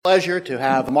Pleasure to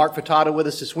have Mark Furtado with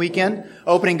us this weekend,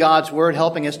 opening God's Word,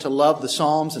 helping us to love the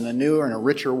Psalms in a newer and a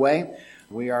richer way.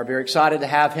 We are very excited to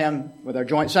have him with our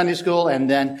joint Sunday school and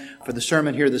then for the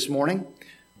sermon here this morning.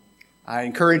 I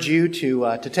encourage you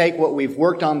to take what we've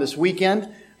worked on this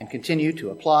weekend and continue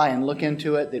to apply and look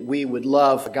into it, that we would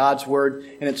love God's Word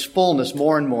in its fullness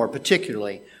more and more,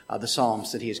 particularly the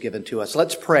Psalms that He has given to us.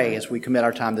 Let's pray as we commit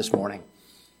our time this morning.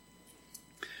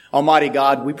 Almighty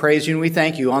God, we praise you and we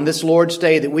thank you on this Lord's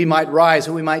Day that we might rise,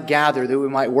 that we might gather, that we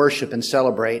might worship and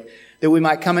celebrate, that we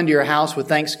might come into your house with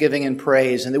thanksgiving and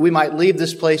praise, and that we might leave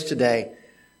this place today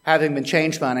having been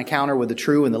changed by an encounter with the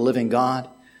true and the living God.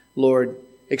 Lord,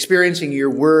 experiencing your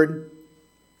word,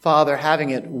 Father, having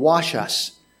it wash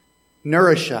us,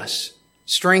 nourish us,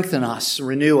 strengthen us,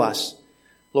 renew us.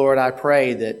 Lord, I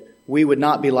pray that we would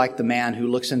not be like the man who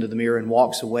looks into the mirror and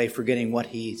walks away forgetting what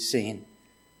he's seen.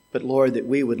 But Lord, that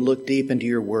we would look deep into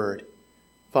your word.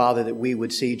 Father, that we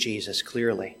would see Jesus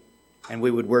clearly and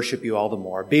we would worship you all the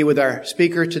more. Be with our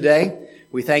speaker today.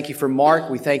 We thank you for Mark.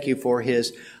 We thank you for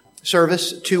his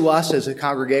service to us as a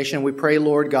congregation. We pray,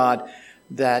 Lord God,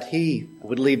 that he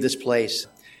would leave this place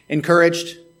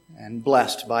encouraged and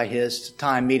blessed by his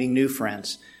time meeting new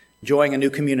friends, enjoying a new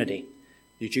community,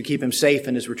 that you keep him safe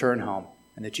in his return home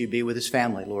and that you be with his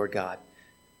family, Lord God.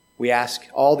 We ask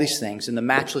all these things in the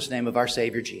matchless name of our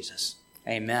Savior, Jesus.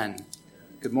 Amen.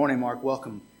 Good morning, Mark.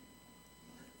 Welcome.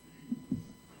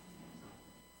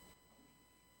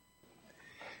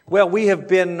 Well, we have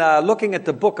been looking at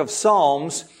the book of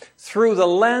Psalms through the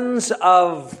lens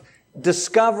of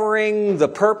discovering the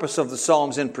purpose of the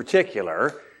Psalms in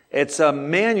particular. It's a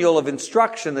manual of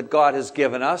instruction that God has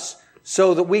given us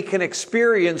so that we can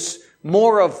experience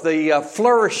more of the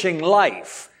flourishing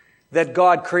life that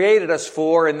God created us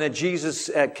for and that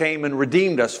Jesus came and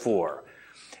redeemed us for.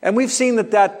 And we've seen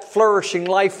that flourishing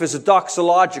life is a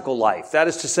doxological life. That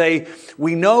is to say,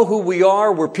 we know who we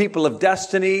are. We're people of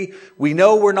destiny. We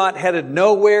know we're not headed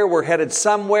nowhere. We're headed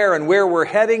somewhere, and where we're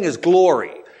heading is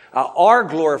glory. Our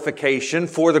glorification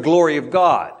for the glory of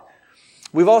God.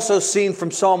 We've also seen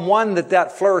from Psalm 1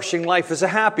 that flourishing life is a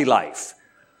happy life.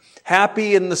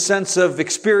 Happy in the sense of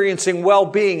experiencing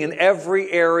well-being in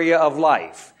every area of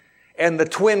life. And the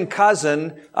twin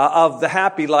cousin of the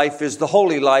happy life is the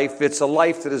holy life. It's a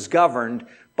life that is governed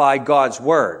by God's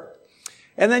Word.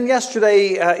 And then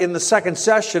yesterday in the second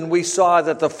session, we saw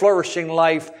that the flourishing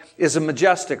life is a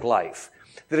majestic life.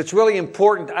 That it's really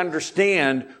important to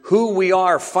understand who we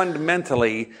are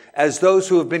fundamentally as those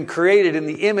who have been created in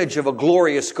the image of a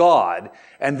glorious God.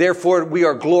 And therefore we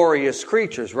are glorious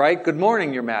creatures, right? Good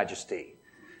morning, Your Majesty.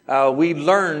 We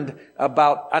learned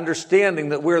about understanding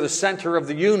that we're the center of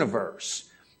the universe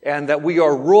and that we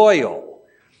are royal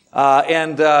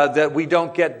and that we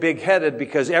don't get big-headed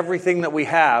because everything that we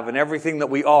have and everything that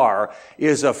we are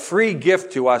is a free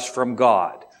gift to us from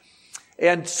God.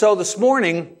 And so this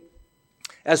morning,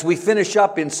 as we finish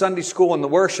up in Sunday school and the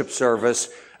worship service,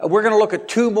 we're going to look at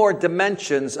two more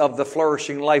dimensions of the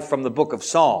flourishing life from the book of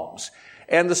Psalms.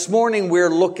 And this morning we're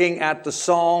looking at the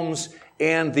Psalms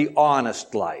and the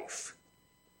honest life.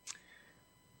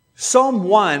 Psalm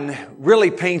 1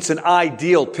 really paints an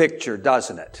ideal picture,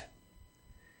 doesn't it?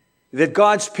 That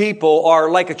God's people are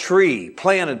like a tree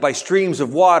planted by streams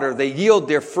of water. They yield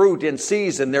their fruit in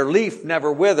season. Their leaf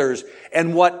never withers.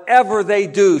 And whatever they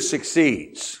do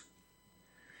succeeds.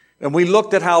 And we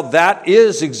looked at how that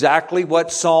is exactly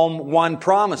what Psalm 1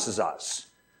 promises us.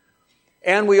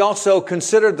 And we also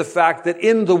considered the fact that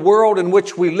in the world in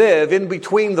which we live, in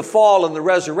between the fall and the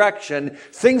resurrection,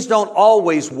 things don't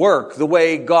always work the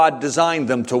way God designed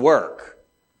them to work.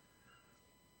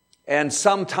 And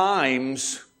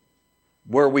sometimes,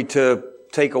 were we to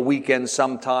take a weekend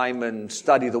sometime and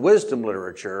study the wisdom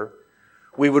literature,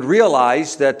 we would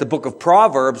realize that the book of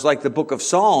Proverbs, like the book of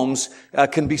Psalms,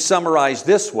 can be summarized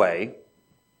this way.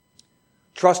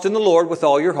 Trust in the Lord with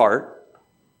all your heart.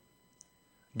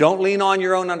 Don't lean on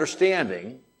your own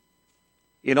understanding.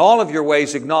 In all of your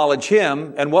ways acknowledge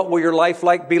Him. And what will your life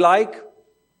be like?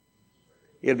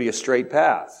 It'll be a straight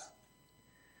path.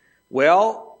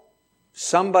 Well,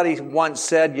 somebody once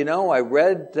said, I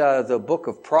read the book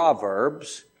of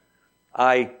Proverbs.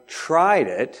 I tried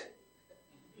it.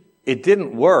 It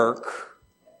didn't work.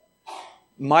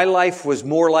 My life was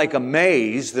more like a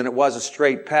maze than it was a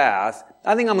straight path.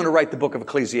 I think I'm going to write the book of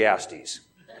Ecclesiastes.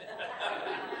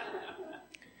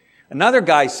 Another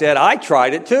guy said, I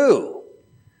tried it too.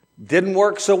 Didn't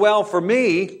work so well for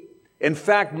me. In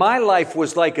fact, my life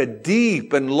was like a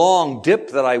deep and long dip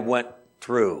that I went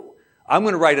through. I'm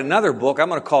going to write another book. I'm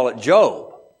going to call it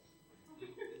Job.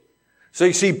 So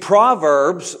you see,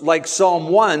 Proverbs, like Psalm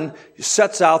 1,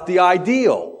 sets out the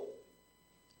ideal.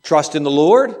 Trust in the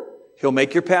Lord. He'll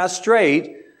make your path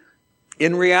straight.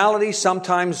 In reality,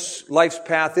 sometimes life's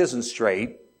path isn't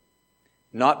straight.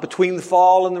 Not between the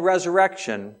fall and the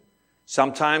resurrection.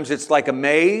 Sometimes it's like a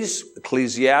maze,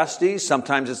 Ecclesiastes.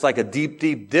 Sometimes it's like a deep,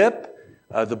 deep dip,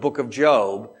 the book of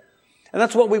Job. And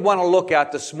that's what we want to look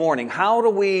at this morning. How do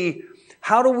we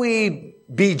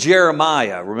be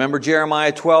Jeremiah? Remember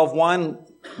Jeremiah 12:1?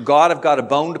 God, I've got a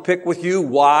bone to pick with you.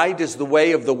 Why does the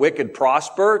way of the wicked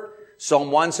prosper?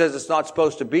 Psalm 1 says it's not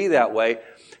supposed to be that way.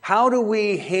 How do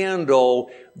we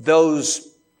handle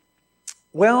those,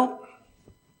 well,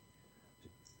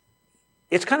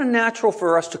 it's kind of natural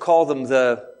for us to call them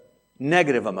the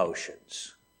negative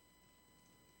emotions.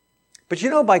 But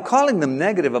by calling them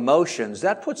negative emotions,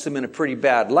 that puts them in a pretty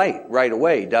bad light right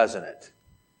away, doesn't it?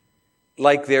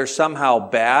 Like they're somehow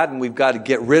bad and we've got to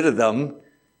get rid of them.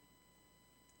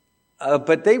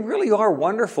 But they really are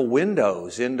wonderful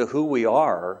windows into who we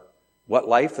are, what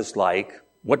life is like,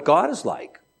 what God is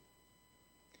like.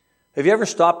 Have you ever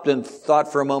stopped and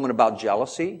thought for a moment about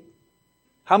jealousy?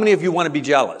 How many of you want to be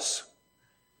jealous?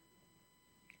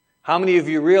 How many of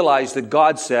you realize that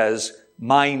God says,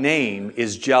 my name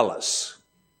is jealous?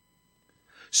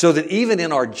 So that even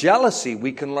in our jealousy,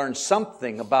 we can learn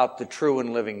something about the true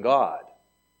and living God.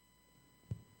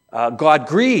 God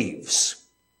grieves.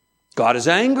 God is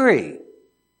angry.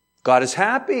 God is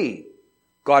happy.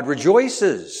 God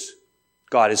rejoices.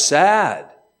 God is sad.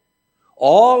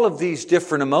 All of these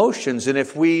different emotions, and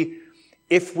if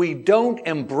we don't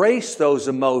embrace those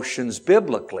emotions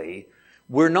biblically,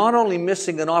 we're not only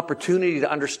missing an opportunity to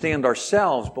understand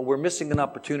ourselves, but we're missing an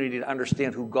opportunity to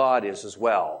understand who God is as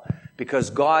well. Because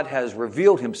God has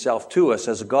revealed himself to us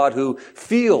as a God who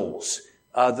feels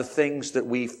the things that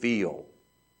we feel.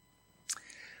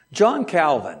 John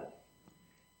Calvin,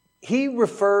 he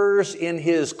refers in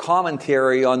his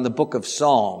commentary on the book of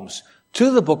Psalms to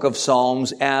the book of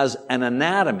Psalms as an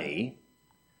anatomy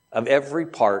of every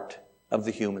part of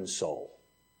the human soul.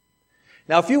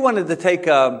 Now, if you went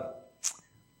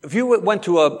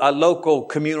to a local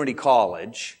community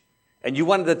college and you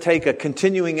wanted to take a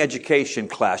continuing education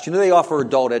class, they offer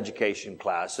adult education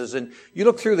classes, and you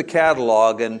look through the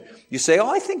catalog and you say,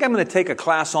 I think I'm going to take a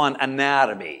class on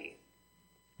anatomy.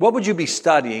 What would you be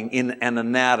studying in an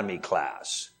anatomy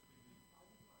class?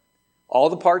 All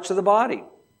the parts of the body.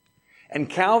 And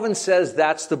Calvin says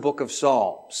that's the book of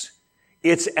Psalms.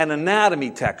 It's an anatomy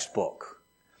textbook.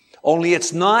 Only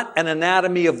it's not an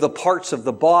anatomy of the parts of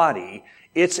the body.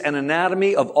 It's an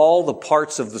anatomy of all the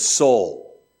parts of the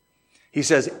soul. He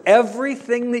says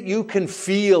everything that you can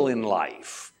feel in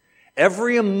life,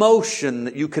 every emotion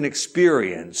that you can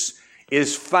experience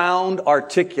is found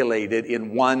articulated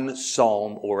in one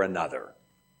psalm or another.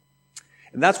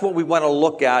 And that's what we want to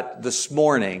look at this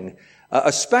morning,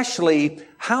 especially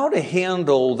how to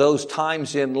handle those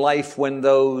times in life when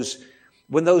those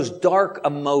dark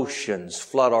emotions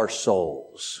flood our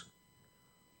souls.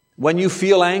 When you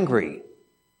feel angry,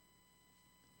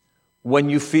 when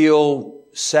you feel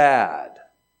sad,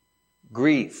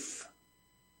 grief,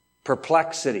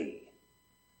 perplexity,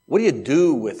 what do you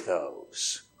do with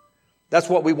those? That's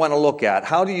what we want to look at.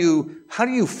 How do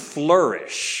you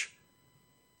flourish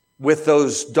with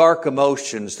those dark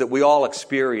emotions that we all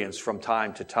experience from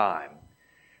time to time?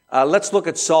 Let's look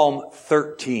at Psalm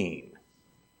 13.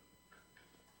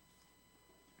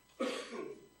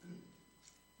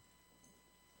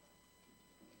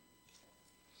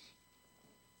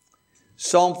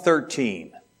 Psalm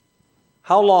 13.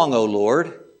 How long, O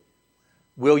Lord,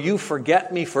 will you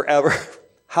forget me forever?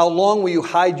 How long will you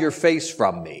hide your face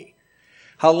from me?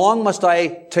 How long must I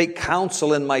take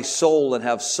counsel in my soul and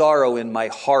have sorrow in my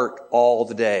heart all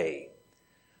the day?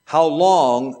 How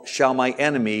long shall my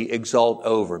enemy exult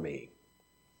over me?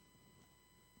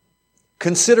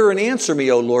 Consider and answer me,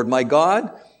 O Lord my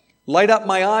God. Light up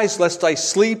my eyes, lest I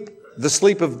sleep the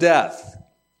sleep of death.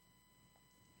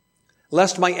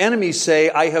 Lest my enemies say,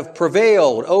 I have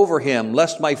prevailed over him,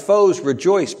 lest my foes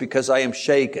rejoice because I am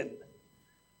shaken.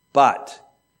 But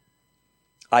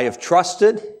I have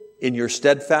trusted in your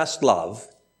steadfast love.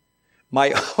 My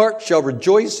heart shall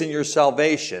rejoice in your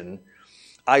salvation.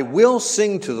 I will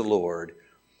sing to the Lord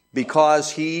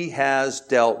because he has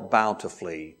dealt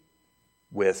bountifully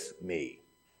with me.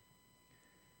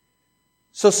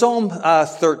 So Psalm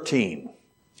 13.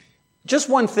 Just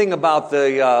one thing about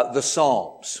the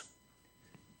Psalms.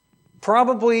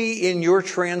 Probably in your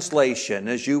translation,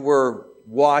 as you were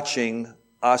watching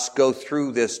us go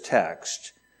through this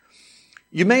text,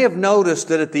 you may have noticed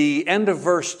that at the end of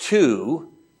verse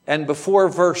 2 and before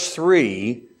verse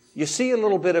 3, you see a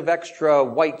little bit of extra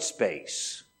white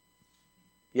space.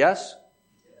 Yes?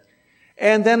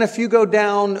 And then if you go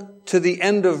down to the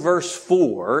end of verse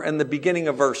 4 and the beginning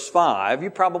of verse 5,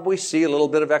 you probably see a little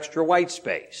bit of extra white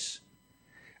space.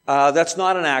 That's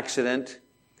not an accident.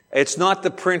 It's not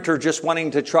the printer just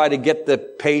wanting to try to get the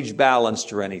page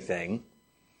balanced or anything.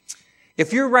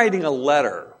 If you're writing a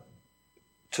letter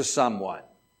to someone,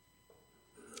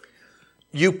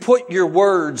 you put your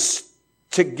words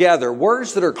together,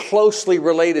 words that are closely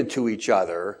related to each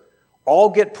other, all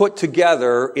get put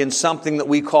together in something that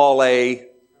we call a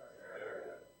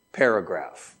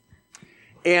paragraph.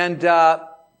 And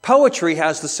poetry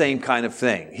has the same kind of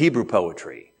thing, Hebrew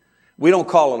poetry. We don't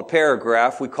call it a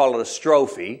paragraph, we call it a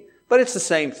strophe, but it's the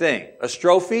same thing. A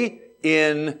strophe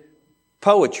in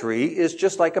poetry is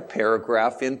just like a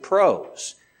paragraph in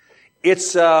prose.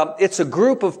 It's a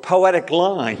group of poetic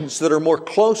lines that are more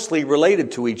closely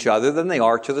related to each other than they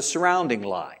are to the surrounding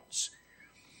lines.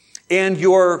 And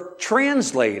your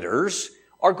translators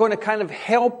are going to kind of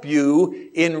help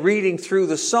you in reading through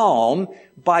the psalm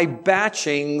by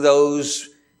batching those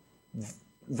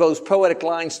poetic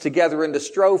lines together into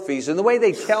strophes. And the way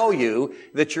they tell you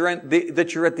that you're at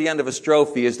the end of a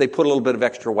strophe is they put a little bit of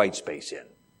extra white space in.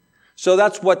 So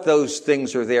that's what those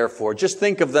things are there for. Just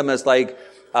think of them as like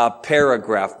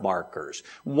paragraph markers.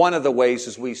 One of the ways,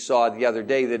 as we saw the other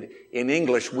day, that in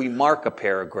English we mark a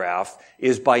paragraph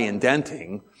is by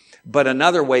indenting. But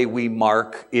another way we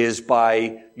mark is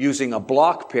by using a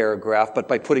block paragraph, but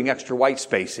by putting extra white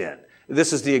space in.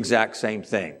 This is the exact same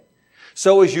thing.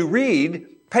 So as you read,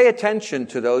 pay attention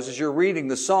to those as you're reading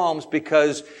the Psalms,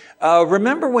 because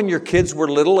remember when your kids were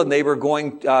little and they were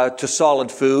going to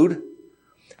solid food?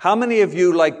 How many of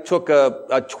you took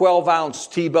a 12-ounce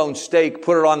T-bone steak,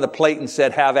 put it on the plate and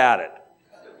said, have at it?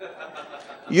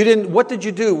 You didn't. What did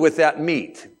you do with that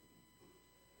meat?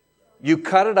 You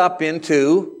cut it up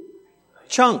into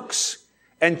chunks.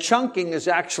 And chunking is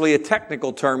actually a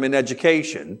technical term in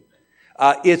education.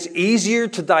 It's easier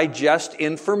to digest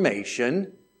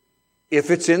information if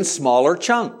it's in smaller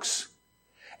chunks.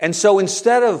 And so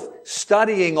instead of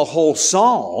studying a whole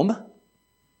psalm,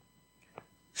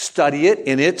 study it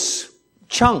in its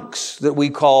chunks that we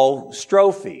call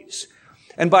strophes.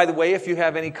 And by the way, if you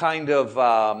have any kind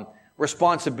of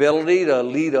responsibility to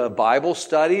lead a Bible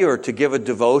study or to give a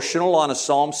devotional on a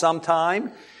psalm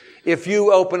sometime, if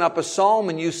you open up a psalm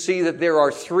and you see that there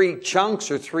are 3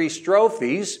 chunks or 3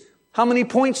 strophes, how many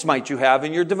points might you have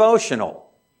in your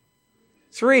devotional?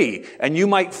 3. And you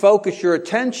might focus your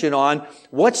attention on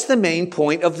what's the main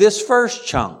point of this first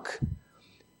chunk?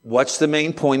 What's the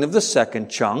main point of the second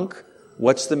chunk?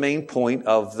 What's the main point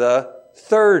of the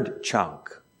third chunk?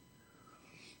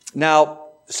 Now,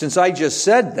 since I just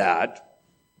said that,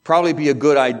 probably be a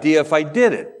good idea if I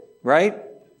did it, right?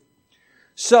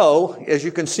 So, as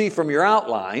you can see from your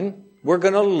outline, we're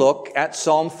going to look at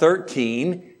Psalm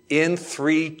 13 in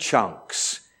 3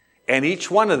 chunks. And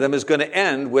each one of them is going to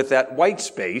end with that white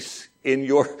space in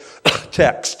your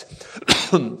text.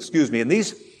 Excuse me. And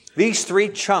these 3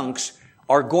 chunks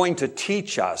are going to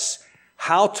teach us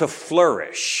how to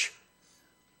flourish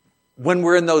when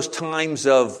we're in those times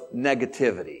of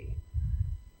negativity.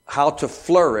 How to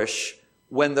flourish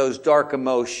when those dark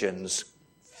emotions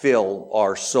fill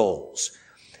our souls.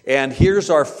 And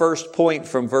here's our first point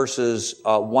from verses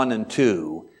 1 and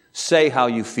 2. Say how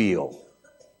you feel.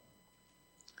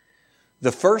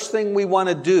 The first thing we want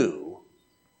to do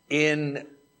in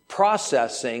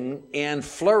processing and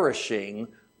flourishing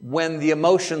when the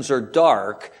emotions are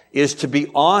dark is to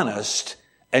be honest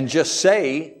and just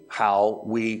say how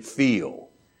we feel.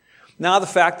 Now, the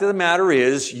fact of the matter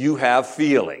is you have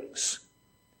feelings.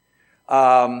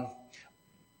 I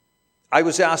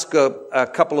was asked a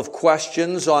couple of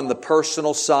questions on the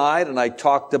personal side, and I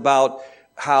talked about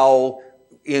how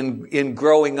in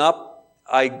growing up,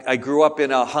 I grew up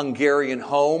in a Hungarian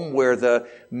home where the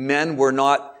men were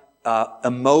not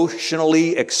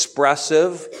emotionally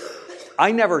expressive.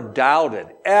 I never doubted,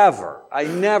 ever. I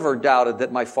never doubted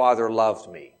that my father loved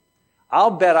me.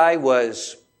 I'll bet I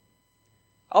was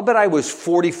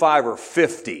 45 or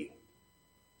 50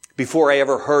 before I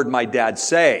ever heard my dad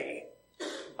say,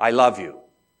 I love you.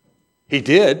 He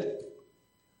did.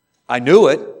 I knew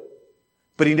it,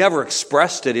 but he never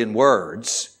expressed it in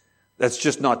words. That's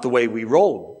just not the way we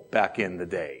rolled back in the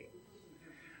day.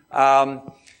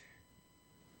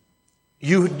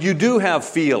 You do have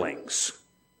feelings.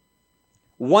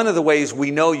 One of the ways we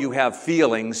know you have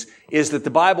feelings is that the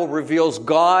Bible reveals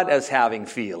God as having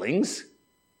feelings.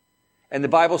 And the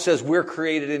Bible says we're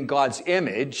created in God's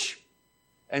image.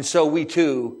 And so we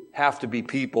too have to be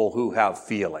people who have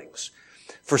feelings.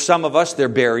 For some of us, they're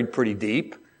buried pretty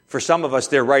deep. For some of us,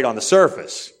 they're right on the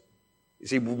surface. You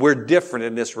see, we're different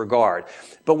in this regard.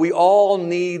 But we all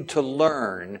need to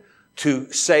learn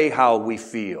to say how we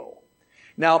feel.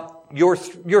 Now, your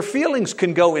feelings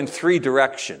can go in three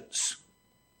directions.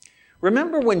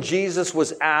 Remember when Jesus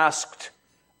was asked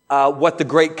what the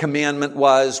great commandment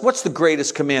was? What's the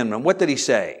greatest commandment? What did he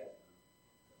say?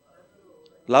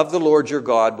 Love the Lord your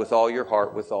God with all your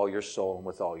heart, with all your soul, and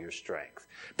with all your strength.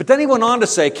 But then he went on to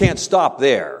say, can't stop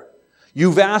there.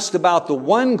 You've asked about the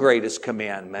one greatest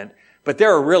commandment, but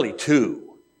there are really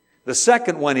two. The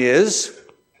second one is,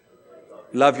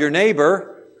 love your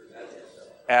neighbor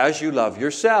as you love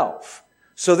yourself.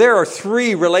 So there are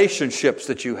three relationships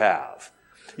that you have.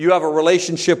 You have a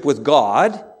relationship with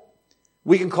God.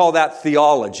 We can call that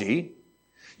theology.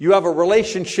 You have a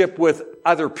relationship with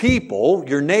other people,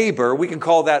 your neighbor. We can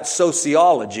call that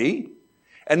sociology.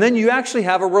 And then you actually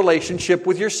have a relationship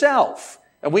with yourself.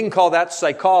 And we can call that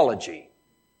psychology.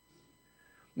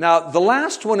 Now, the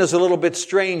last one is a little bit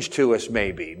strange to us,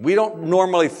 maybe. We don't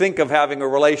normally think of having a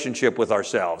relationship with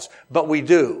ourselves, but we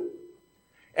do.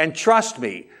 And trust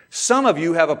me, some of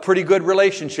you have a pretty good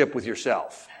relationship with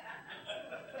yourself.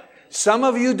 Some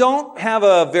of you don't have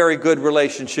a very good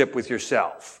relationship with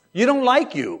yourself. You don't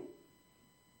like you.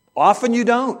 Often you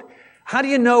don't. How do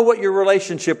you know what your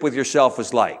relationship with yourself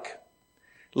is like?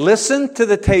 Listen to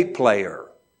the tape player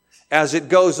as it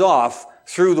goes off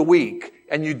through the week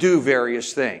and you do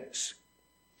various things.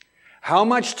 How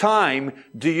much time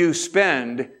do you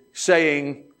spend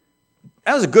saying,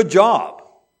 that was a good job.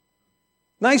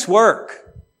 Nice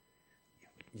work.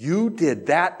 You did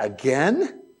that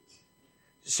again?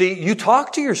 See, you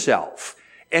talk to yourself,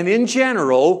 and in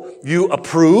general, you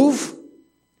approve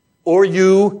or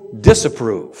you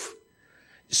disapprove.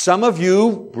 Some of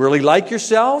you really like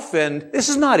yourself, and this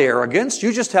is not arrogance.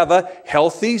 You just have a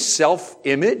healthy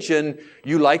self-image, and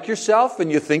you like yourself, and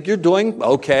you think you're doing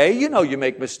okay. You know you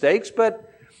make mistakes,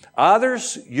 but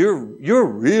others, you're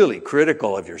really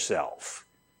critical of yourself.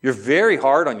 You're very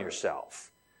hard on yourself.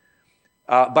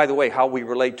 By the way, how we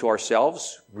relate to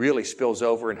ourselves really spills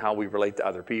over in how we relate to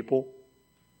other people.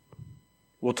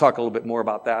 We'll talk a little bit more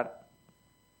about that.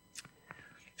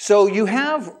 So you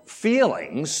have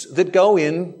feelings that go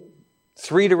in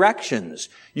three directions.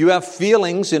 You have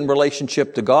feelings in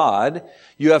relationship to God.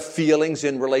 You have feelings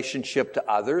in relationship to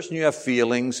others. And you have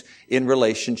feelings in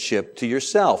relationship to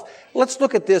yourself. Let's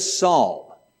look at this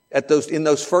psalm in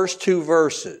those first two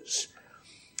verses.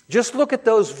 Just look at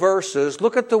those verses.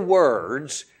 Look at the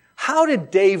words. How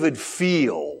did David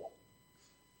feel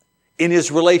in his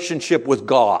relationship with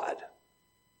God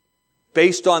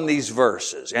based on these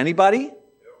verses? Anybody?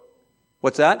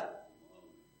 What's that?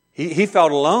 He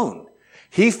felt alone.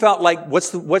 He felt like,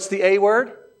 what's the A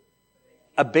word?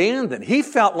 Abandoned. He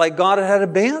felt like God had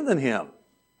abandoned him.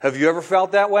 Have you ever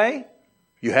felt that way?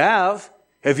 You have.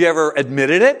 Have you ever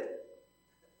admitted it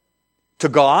to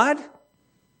God?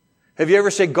 Have you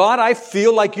ever said, God, I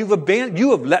feel like you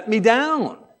have let me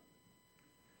down?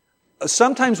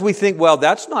 Sometimes we think, well,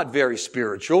 that's not very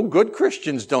spiritual. Good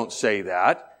Christians don't say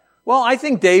that. Well, I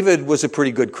think David was a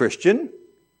pretty good Christian.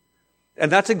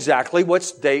 And that's exactly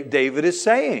what David is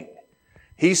saying.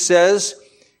 He says,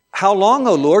 how long,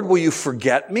 O Lord, will you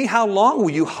forget me? How long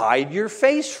will you hide your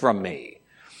face from me?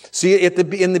 See,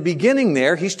 in the beginning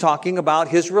there, he's talking about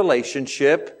his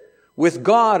relationship with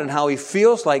God and how he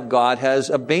feels like God has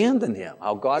abandoned him,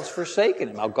 how God's forsaken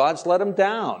him, how God's let him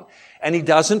down. And he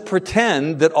doesn't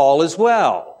pretend that all is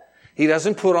well. He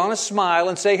doesn't put on a smile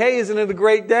and say, hey, isn't it a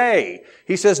great day?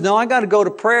 He says, no, I got to go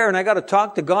to prayer and I got to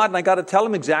talk to God and I got to tell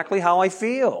him exactly how I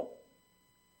feel.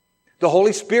 The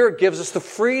Holy Spirit gives us the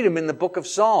freedom in the book of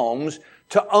Psalms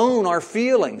to own our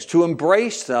feelings, to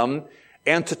embrace them,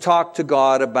 and to talk to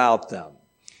God about them.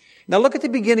 Now look at the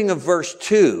beginning of verse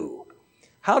 2.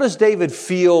 How does David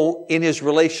feel in his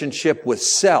relationship with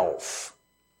self?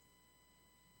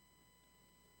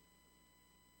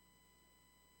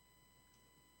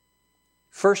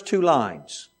 First two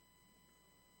lines.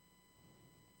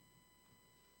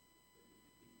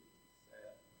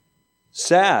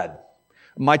 Sad.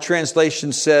 My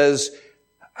translation says,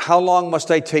 how long must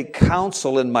I take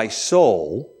counsel in my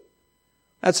soul?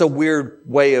 That's a weird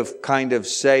way of kind of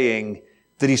saying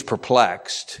that he's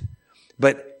perplexed.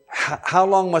 But how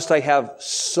long must I have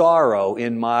sorrow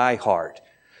in my heart?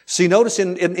 See, notice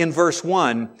in verse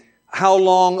 1, how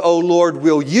long, O Lord,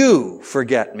 will you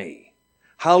forget me?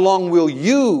 How long will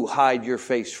you hide your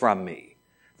face from me?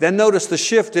 Then notice the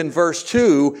shift in verse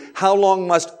 2. How long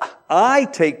must I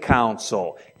take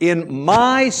counsel in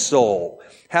my soul,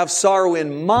 have sorrow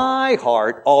in my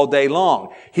heart all day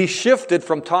long? He shifted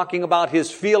from talking about his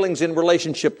feelings in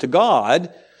relationship to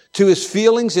God to his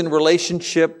feelings in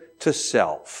relationship to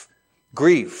self.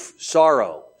 grief,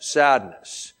 sorrow,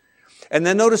 sadness. And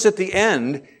then notice at the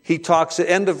end, at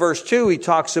end of verse 2, he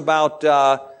talks about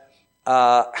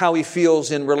how he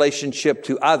feels in relationship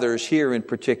to others, here in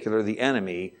particular the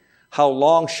enemy. How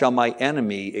long shall my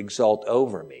enemy exult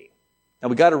over me? Now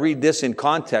we got to read this in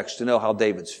context to know how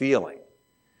David's feeling.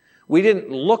 We didn't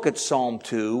look at Psalm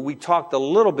 2. We talked a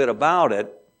little bit about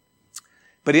it.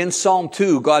 But in Psalm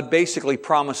 2, God basically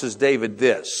promises David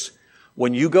this: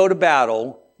 when you go to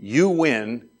battle, you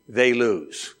win, they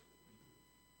lose.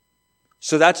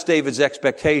 So that's David's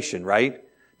expectation, right?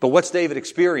 But what's David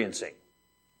experiencing?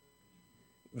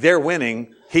 They're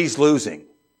winning, he's losing.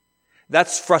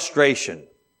 That's frustration.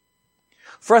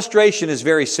 Frustration is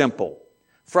very simple.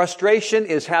 Frustration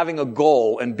is having a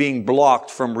goal and being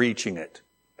blocked from reaching it.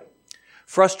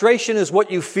 Frustration is what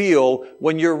you feel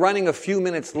when you're running a few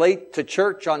minutes late to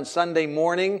church on Sunday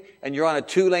morning and you're on a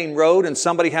 2-lane road and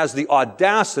somebody has the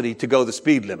audacity to go the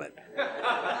speed limit.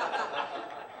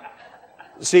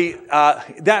 See,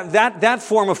 that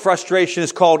form of frustration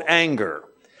is called anger.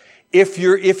 If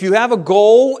you have a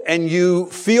goal and you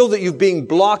feel that you're being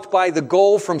blocked by the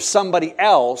goal from somebody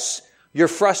else, you're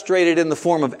frustrated in the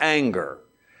form of anger.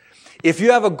 If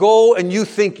you have a goal and you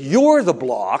think you're the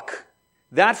block,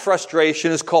 that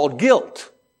frustration is called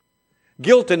guilt.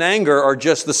 Guilt and anger are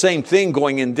just the same thing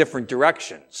going in different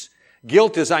directions.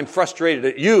 Guilt is I'm frustrated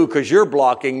at you because you're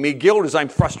blocking me. Guilt is I'm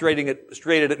frustrated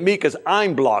at me because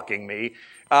I'm blocking me.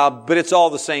 But it's all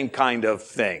the same kind of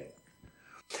thing.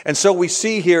 And so we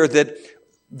see here that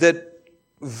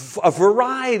a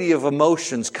variety of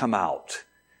emotions come out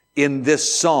in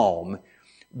this psalm.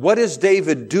 What is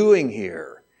David doing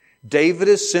here? David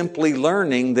is simply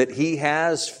learning that he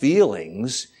has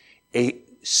feelings.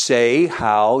 Say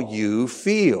how you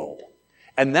feel.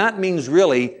 And that means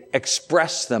really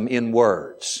express them in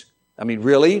words. I mean,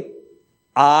 really,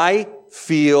 I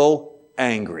feel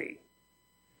angry.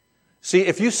 See,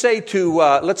 if you say to,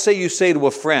 let's say you say to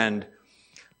a friend,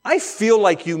 I feel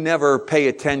like you never pay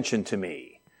attention to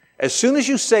me. As soon as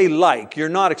you say like, you're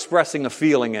not expressing a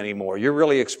feeling anymore. You're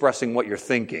really expressing what you're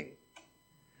thinking.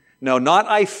 No, not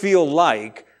I feel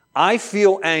like, I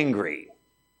feel angry.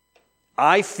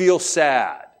 I feel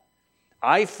sad.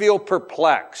 I feel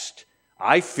perplexed.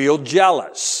 I feel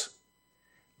jealous.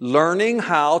 Learning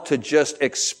how to just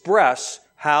express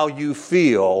how you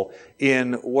feel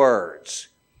in words.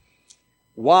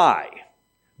 Why?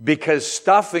 Because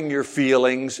stuffing your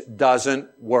feelings doesn't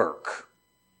work.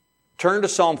 Turn to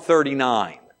Psalm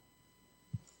 39.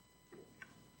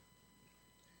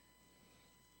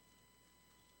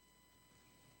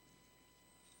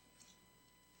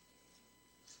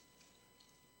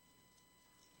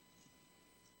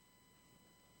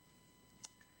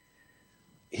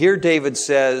 Here David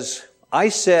says, I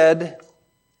said,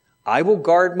 I will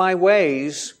guard my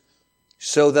ways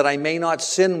so that I may not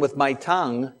sin with my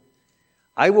tongue.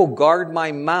 I will guard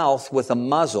my mouth with a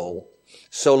muzzle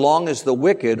so long as the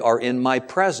wicked are in my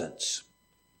presence.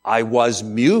 I was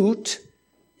mute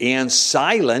and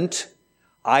silent.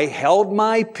 I held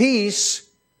my peace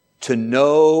to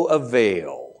no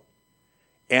avail,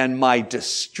 and my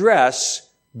distress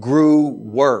grew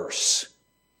worse.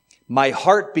 My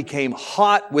heart became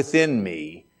hot within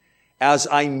me. As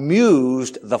I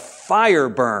mused, the fire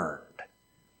burned.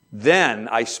 Then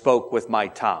I spoke with my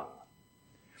tongue.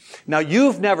 Now,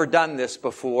 you've never done this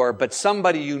before, but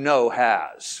somebody you know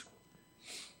has.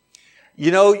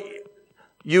 You know,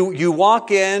 you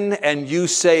walk in and you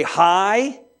say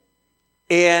hi,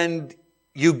 and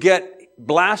you get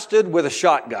blasted with a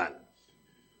shotgun.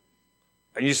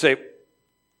 And you say,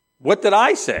 what did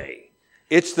I say?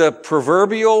 It's the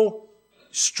proverbial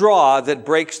straw that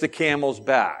breaks the camel's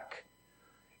back.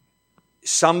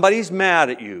 Somebody's mad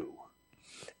at you,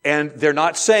 and they're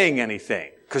not saying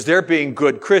anything because they're being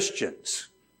good Christians.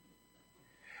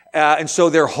 And so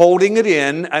they're holding it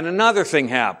in, and another thing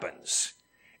happens.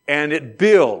 And it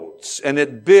builds, and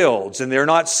it builds, and they're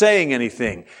not saying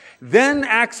anything. Then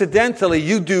accidentally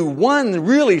you do one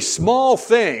really small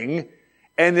thing,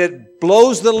 and it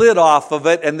blows the lid off of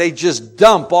it, and they just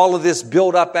dump all of this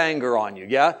built-up anger on you,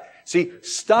 yeah? See,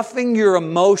 stuffing your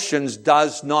emotions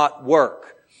does not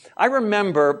work. I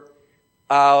remember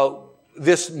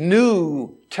this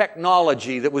new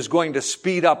technology that was going to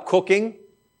speed up cooking.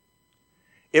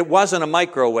 It wasn't a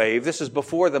microwave. This is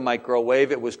before the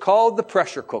microwave. It was called the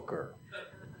pressure cooker.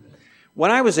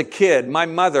 When I was a kid, my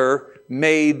mother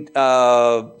made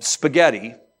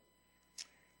spaghetti,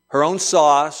 her own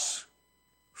sauce,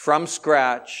 from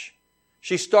scratch.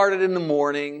 She started in the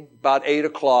morning, about 8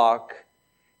 o'clock,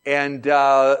 and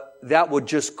that would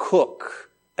just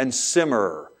cook and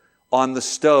simmer on the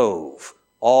stove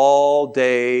all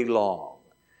day long.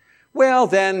 Well,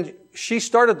 then she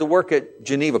started to work at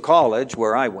Geneva College,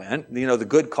 where I went, the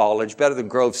good college, better than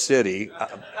Grove City.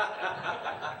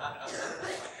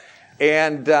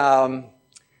 And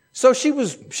so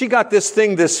she got this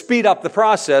thing to speed up the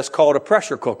process called a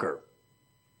pressure cooker.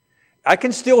 I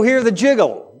can still hear the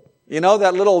jiggle.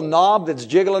 That little knob that's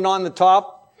jiggling on the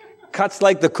top cuts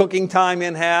like the cooking time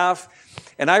in half.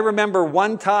 And I remember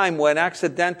one time when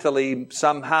accidentally,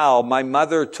 somehow, my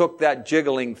mother took that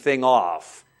jiggling thing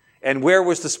off. And where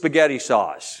was the spaghetti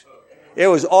sauce? It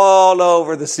was all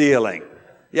over the ceiling.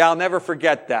 Yeah, I'll never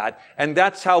forget that. And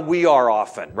that's how we are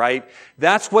often, right?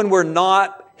 That's when we're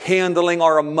not handling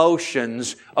our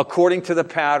emotions according to the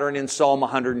pattern in Psalm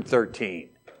 113.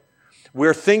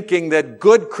 We're thinking that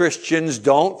good Christians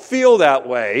don't feel that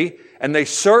way, and they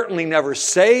certainly never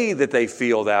say that they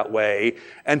feel that way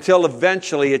until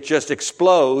eventually it just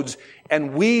explodes,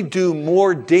 and we do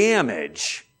more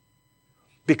damage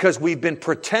because we've been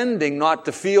pretending not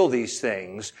to feel these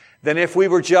things than if we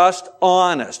were just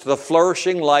honest. The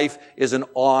flourishing life is an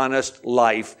honest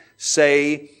life.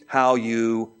 Say how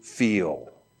you feel.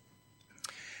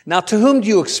 Now, to whom do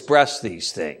you express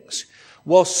these things?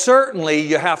 Well, certainly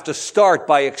you have to start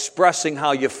by expressing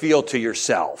how you feel to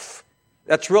yourself.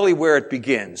 That's really where it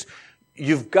begins.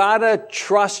 You've got to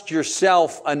trust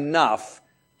yourself enough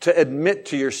to admit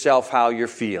to yourself how you're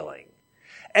feeling.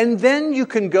 And then you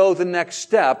can go the next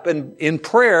step and in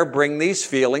prayer bring these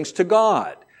feelings to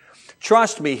God.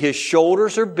 Trust me, His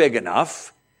shoulders are big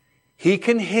enough. He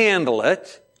can handle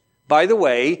it. By the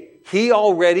way, He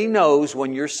already knows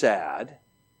when you're sad.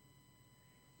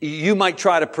 You might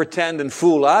try to pretend and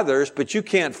fool others, but you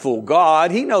can't fool God.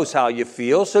 He knows how you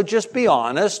feel, so just be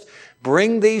honest.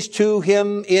 Bring these to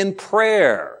Him in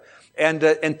prayer and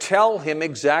tell Him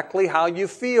exactly how you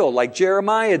feel, like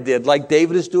Jeremiah did, like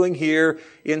David is doing here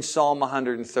in Psalm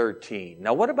 113.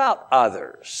 Now, what about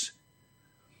others?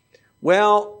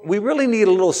 Well, we really need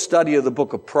a little study of the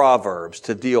book of Proverbs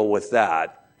to deal with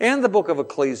that, and the book of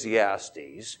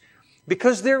Ecclesiastes,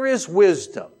 because there is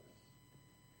wisdom.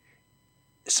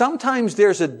 Sometimes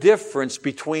there's a difference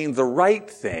between the right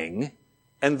thing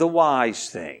and the wise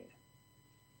thing.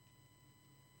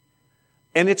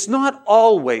 And it's not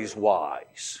always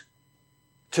wise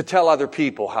to tell other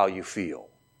people how you feel.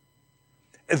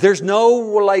 There's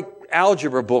no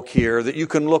algebra book here that you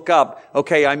can look up.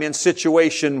 Okay, I'm in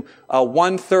situation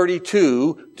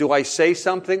 132. Do I say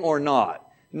something or not?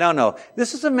 No.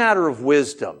 This is a matter of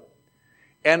wisdom.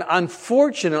 And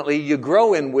unfortunately, you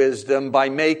grow in wisdom by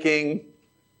making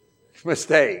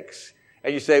mistakes.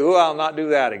 And you say, well, I'll not do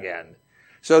that again.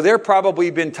 So there probably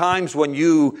been times when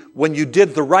you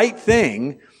did the right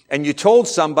thing and you told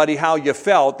somebody how you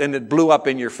felt and it blew up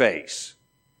in your face.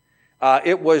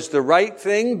 It was the right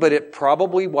thing, but it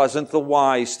probably wasn't the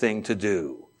wise thing to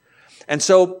do. And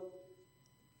so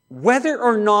whether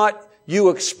or not you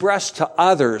express to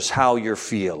others how you're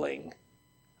feeling,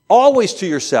 always to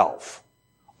yourself,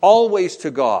 always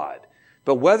to God,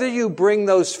 but whether you bring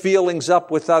those feelings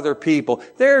up with other people,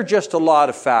 there are just a lot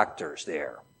of factors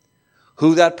there.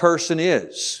 Who that person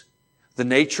is, the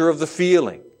nature of the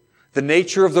feeling, the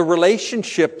nature of the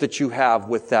relationship that you have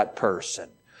with that person,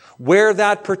 where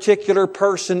that particular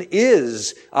person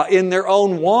is in their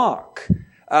own walk.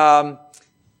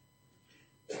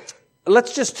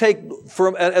 Let's just take,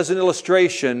 as an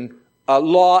illustration,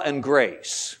 law and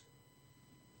grace.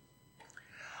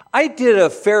 I did a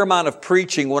fair amount of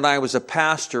preaching when I was a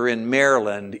pastor in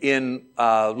Maryland in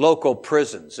local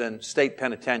prisons and state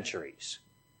penitentiaries.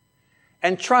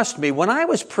 And trust me, when I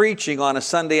was preaching on a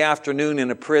Sunday afternoon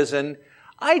in a prison,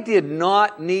 I did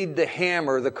not need to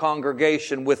hammer the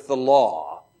congregation with the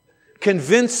law,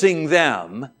 convincing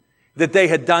them that they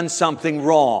had done something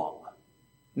wrong.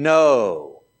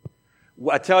 No.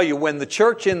 I tell you, when the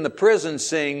church in the prison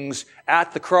sings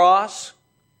At the Cross,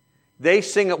 they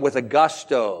sing it with a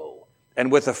gusto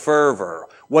and with a fervor.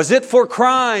 Was it for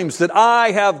crimes that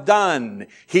I have done,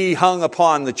 He hung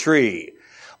upon the tree?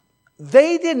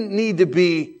 They didn't need to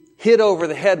be hit over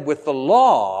the head with the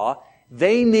law.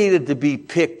 They needed to be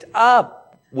picked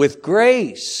up with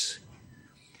grace.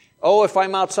 Oh, if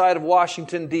I'm outside of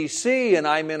Washington, D.C., and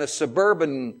I'm in a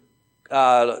suburban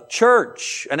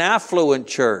church, an affluent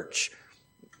church,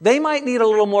 they might need a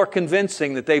little more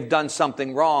convincing that they've done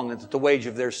something wrong and that the wage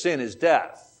of their sin is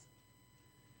death.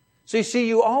 So you see,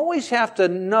 you always have to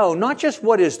know not just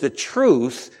what is the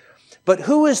truth, but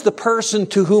who is the person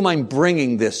to whom I'm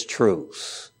bringing this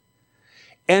truth?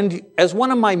 And as one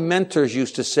of my mentors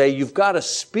used to say, you've got to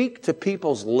speak to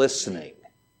people's listening.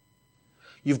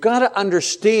 You've got to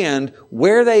understand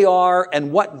where they are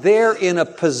and what they're in a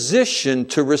position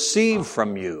to receive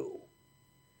from you.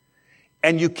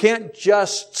 And you can't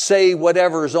just say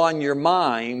whatever's on your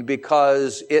mind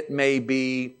because it may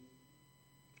be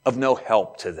of no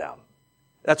help to them.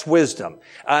 That's wisdom.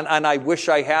 And I wish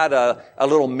I had a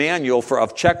little manual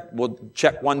check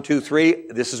 1, 2, 3.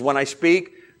 This is when I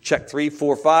speak. Check 3,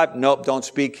 4, 5. Nope, don't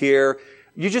speak here.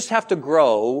 You just have to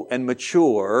grow and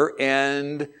mature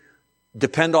and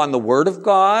depend on the Word of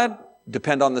God,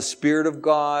 depend on the Spirit of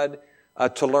God,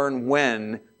 to learn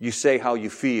when you say how you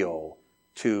feel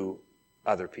to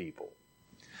other people.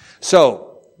 So,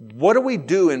 what do we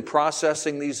do in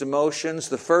processing these emotions?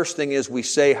 The first thing is we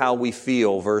say how we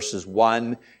feel, verses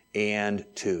 1 and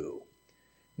 2.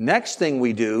 Next thing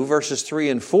we do, verses 3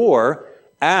 and 4,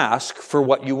 ask for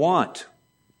what you want.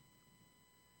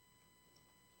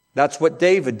 That's what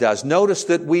David does. Notice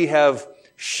that we have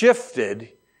shifted,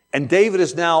 and David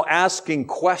is now asking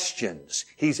questions.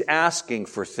 He's asking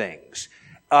for things.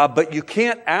 But you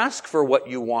can't ask for what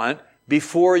you want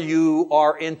before you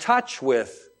are in touch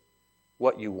with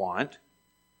what you want.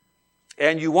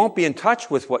 And you won't be in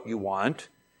touch with what you want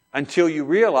until you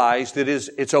realize that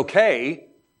it's okay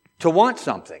to want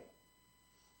something.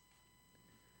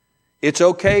 It's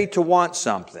okay to want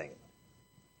something.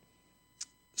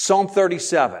 Psalm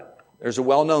 37, there's a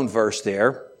well-known verse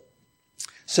there,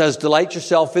 says, "Delight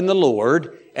yourself in the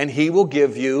Lord, and He will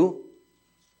give you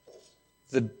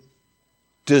the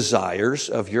desires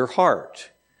of your heart."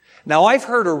 Now, I've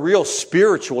heard a real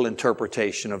spiritual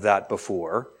interpretation of that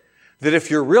before, that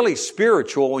if you're really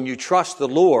spiritual and you trust the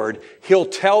Lord, He'll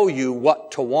tell you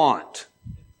what to want.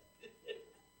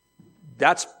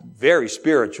 That's very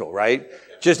spiritual, right?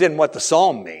 Just in what the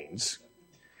psalm means.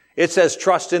 It says,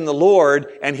 trust in the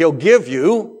Lord, and He'll give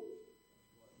you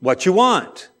what you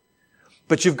want.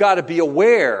 But you've got to be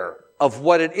aware of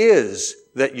what it is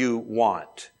that you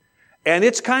want. And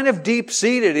it's kind of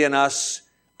deep-seated in us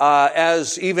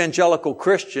as evangelical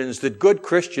Christians that good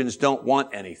Christians don't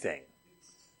want anything.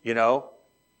 You know?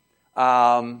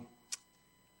 And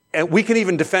we can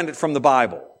even defend it from the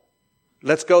Bible.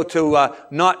 Let's go to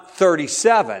not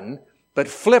 37, but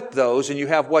flip those, and you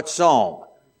have what psalm?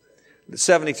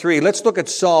 73. Let's look at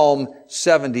Psalm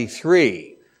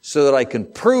 73 so that I can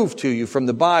prove to you from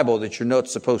the Bible that you're not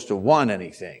supposed to want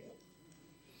anything.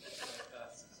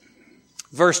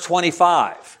 Verse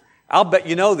 25. I'll bet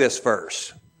you know this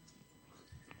verse.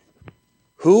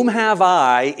 "Whom have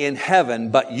I in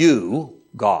heaven but you,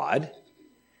 God?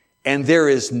 And there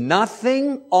is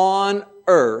nothing on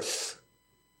earth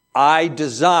I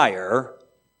desire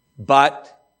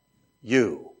but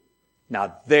you."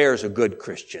 Now there's a good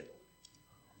Christian.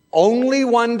 Only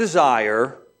one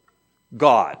desire,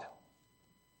 God.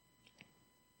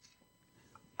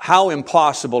 How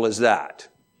impossible is that?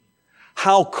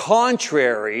 How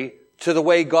contrary to the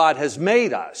way God has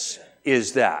made us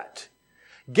is that?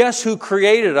 Guess who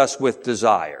created us with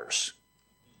desires?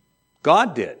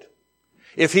 God did.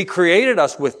 If He created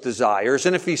us with desires,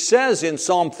 and if He says in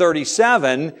Psalm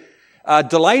 37,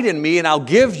 "Delight in me and I'll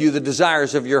give you the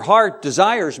desires of your heart,"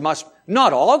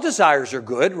 not all desires are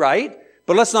good, right?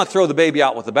 But let's not throw the baby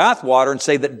out with the bathwater and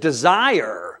say that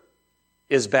desire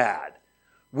is bad.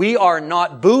 We are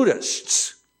not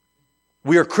Buddhists.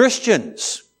 We are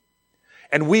Christians.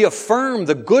 And we affirm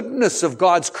the goodness of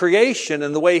God's creation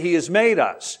and the way He has made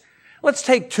us. Let's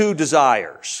take 2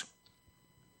 desires.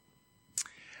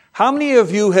 How many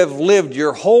of you have lived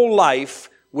your whole life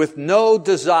with no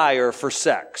desire for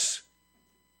sex?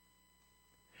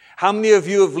 How many of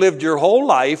you have lived your whole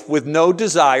life with no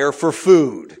desire for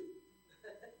food?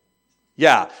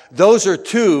 Yeah, those are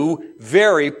 2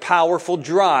 very powerful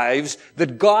drives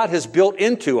that God has built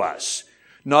into us.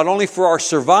 Not only for our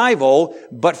survival,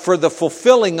 but for the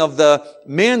fulfilling of the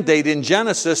mandate in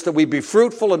Genesis that we be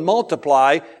fruitful and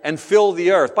multiply and fill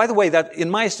the earth. By the way, that, in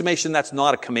my estimation, that's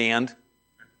not a command.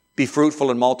 Be fruitful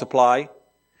and multiply.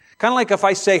 Kind of like if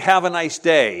I say, have a nice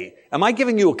day. Am I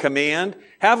giving you a command?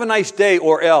 Have a nice day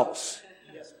or else.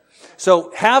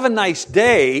 So, have a nice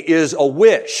day is a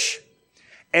wish.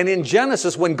 And in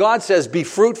Genesis, when God says, be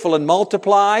fruitful and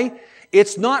multiply,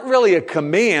 it's not really a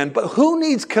command, but who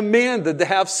needs commanded to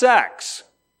have sex?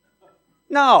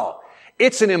 No.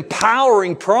 It's an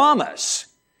empowering promise.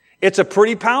 It's a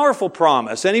pretty powerful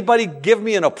promise. Anybody give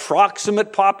me an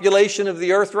approximate population of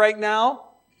the earth right now?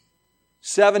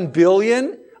 7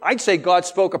 billion? I'd say God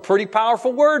spoke a pretty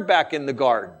powerful word back in the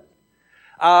garden.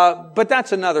 But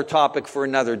that's another topic for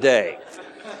another day.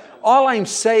 All I'm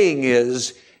saying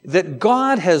is that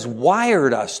God has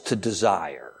wired us to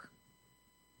desire.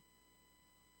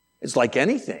 It's like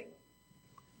anything.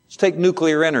 Let's take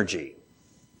nuclear energy.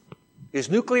 Is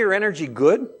nuclear energy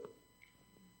good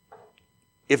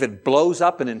if it blows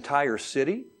up an entire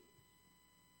city?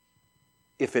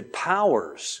 If it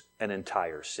powers an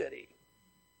entire city?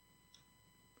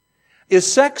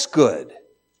 Is sex good,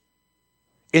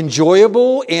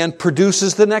 enjoyable, and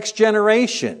produces the next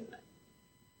generation?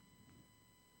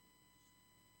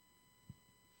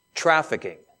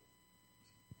 Trafficking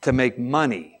to make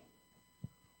money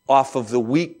off of the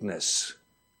weakness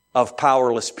of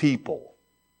powerless people.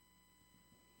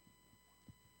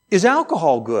 Is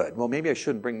alcohol good? Well, maybe I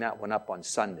shouldn't bring that one up on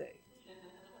Sunday.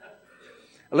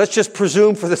 Let's just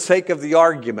presume for the sake of the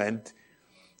argument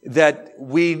that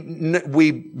we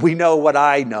know what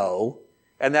I know,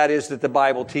 and that is that the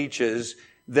Bible teaches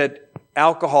that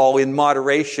alcohol in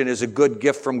moderation is a good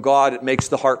gift from God. It makes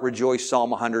the heart rejoice,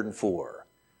 Psalm 104.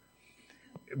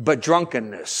 But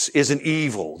drunkenness is an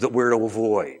evil that we're to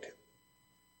avoid.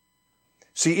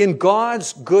 See, in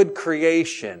God's good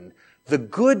creation, the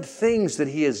good things that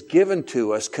He has given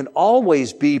to us can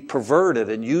always be perverted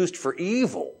and used for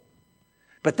evil.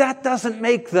 But that doesn't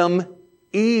make them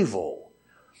evil.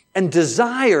 And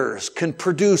desires can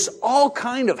produce all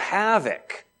kind of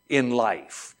havoc in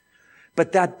life.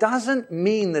 But that doesn't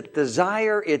mean that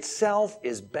desire itself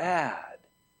is bad.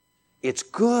 It's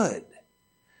good.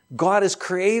 God has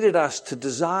created us to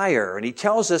desire. And He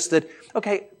tells us that,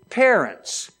 okay,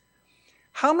 parents,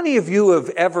 how many of you have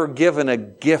ever given a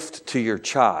gift to your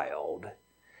child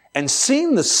and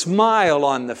seen the smile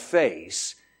on the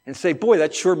face and say, boy,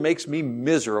 that sure makes me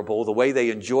miserable the way they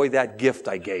enjoy that gift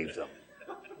I gave them?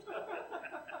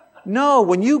 No,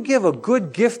 when you give a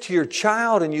good gift to your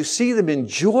child and you see them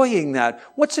enjoying that,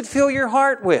 what's it fill your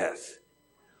heart with?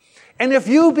 And if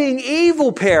you, being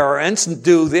evil parents,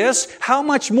 do this, how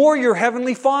much more your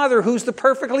Heavenly Father, who's the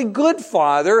perfectly good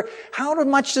Father, how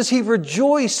much does He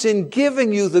rejoice in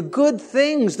giving you the good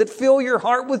things that fill your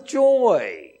heart with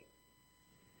joy?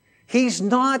 He's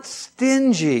not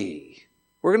stingy.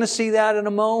 We're going to see that in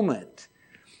a moment.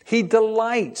 He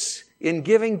delights in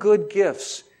giving good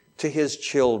gifts to His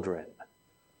children.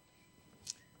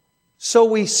 So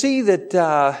we see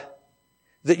that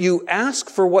you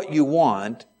ask for what you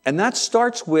want, and that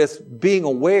starts with being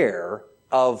aware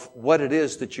of what it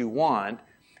is that you want,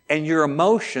 and your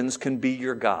emotions can be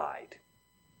your guide.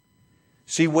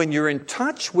 See, when you're in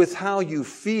touch with how you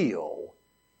feel,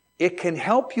 it can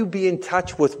help you be in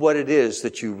touch with what it is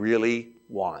that you really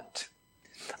want.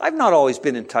 I've not always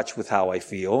been in touch with how I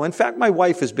feel. In fact, my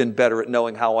wife has been better at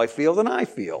knowing how I feel than I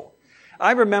feel.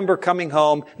 I remember coming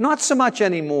home, not so much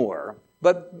anymore,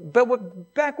 but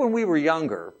back when we were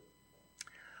younger,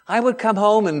 I would come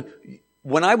home, and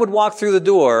when I would walk through the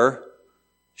door,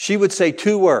 she would say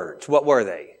 2 words. What were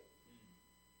they?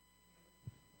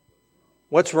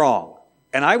 What's wrong?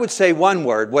 And I would say 1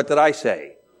 word. What did I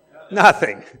say?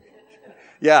 Nothing.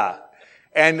 Yeah.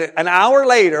 And an hour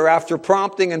later, after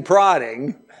prompting and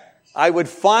prodding, I would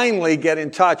finally get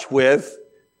in touch with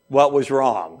what was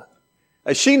wrong.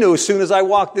 As she knew as soon as I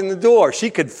walked in the door, she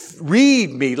could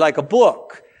read me like a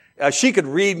book. She could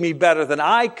read me better than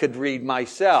I could read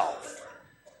myself.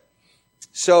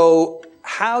 So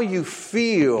how you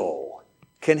feel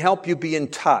can help you be in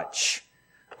touch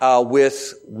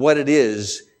with what it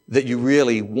is that you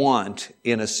really want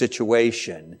in a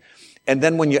situation. And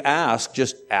then when you ask,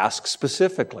 just ask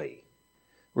specifically.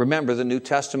 Remember, the New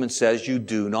Testament says you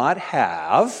do not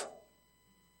have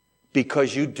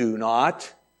because you do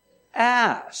not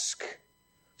ask.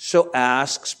 So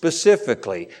ask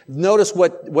specifically. Notice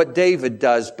what David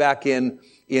does back in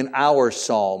our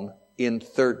psalm in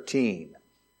 13.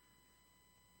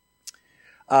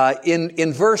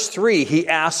 In verse 3, he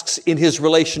asks in his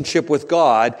relationship with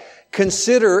God,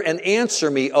 "Consider and answer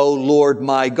me, O Lord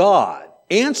my God."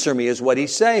 Answer me is what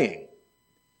he's saying.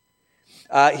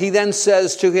 He then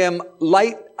says to him,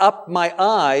 "Light up my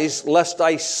eyes, lest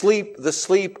I sleep the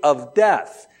sleep of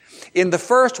death." In the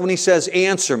first, when he says,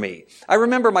 "Answer me," I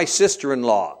remember my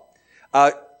sister-in-law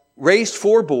raised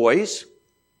 4 boys.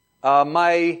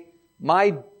 My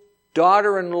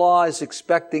daughter-in-law is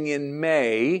expecting in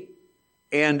May,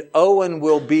 and Owen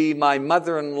will be my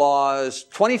mother-in-law's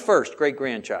 21st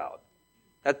great-grandchild.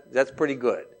 That's pretty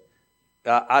good.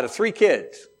 Out of 3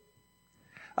 kids.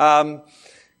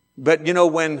 But you know,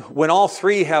 when all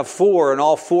 3 have 4 and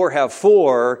all 4 have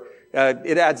 4,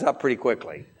 it adds up pretty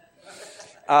quickly.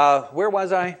 Where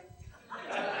was I?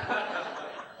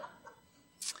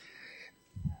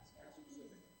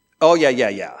 Oh,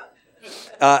 yeah.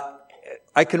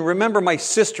 I can remember my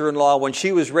sister-in-law when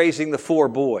she was raising the 4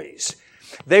 boys.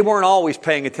 They weren't always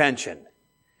paying attention.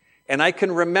 And I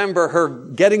can remember her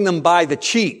getting them by the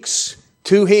cheeks,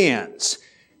 2 hands,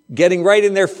 getting right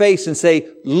in their face and say,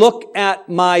 "Look at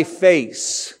my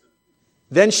face."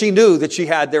 Then she knew that she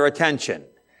had their attention.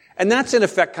 And that's in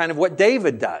effect kind of what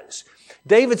David does.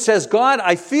 David says, "God,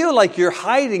 I feel like you're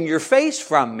hiding your face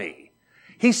from me."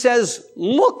 He says,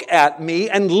 "Look at me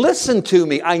and listen to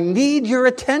me. I need your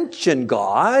attention,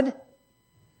 God."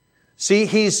 See,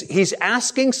 he's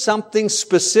asking something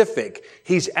specific.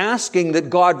 He's asking that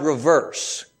God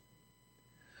reverse.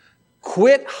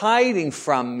 Quit hiding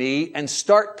from me and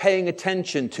start paying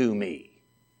attention to me.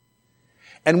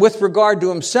 And with regard to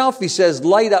himself, he says,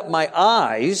 "Light up my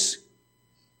eyes,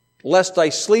 lest I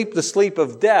sleep the sleep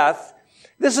of death."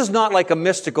 This is not like a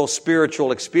mystical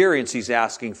spiritual experience he's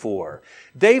asking for.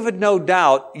 David, no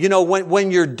doubt,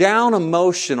 when you're down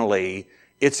emotionally,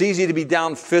 it's easy to be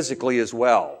down physically as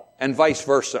well, and vice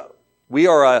versa. We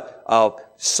are a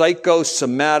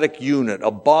psychosomatic unit,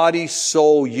 a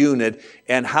body-soul unit,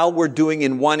 and how we're doing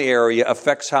in one area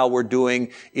affects how we're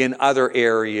doing in other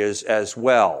areas as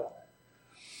well.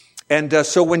 And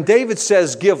so when David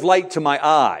says, "Give light to my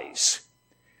eyes,"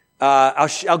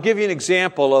 I'll give you an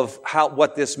example of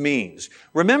what this means.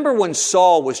 Remember when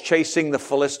Saul was chasing the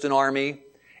Philistine army,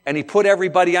 and he put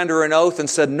everybody under an oath and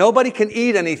said, "Nobody can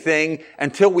eat anything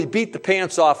until we beat the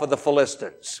pants off of the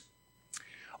Philistines."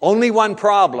 Only one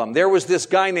problem. There was this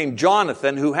guy named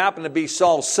Jonathan, who happened to be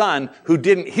Saul's son, who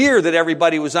didn't hear that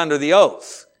everybody was under the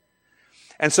oath.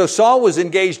 And so Saul was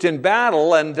engaged in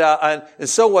battle, and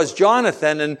so was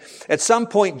Jonathan. And at some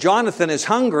point, Jonathan is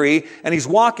hungry, and he's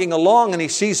walking along, and he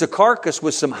sees a carcass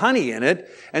with some honey in it.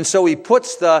 And so he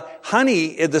puts the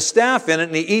staff in it,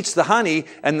 and he eats the honey.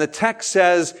 And the text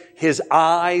says his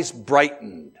eyes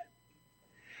brightened.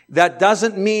 That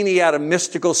doesn't mean he had a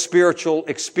mystical spiritual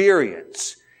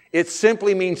experience. It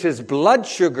simply means his blood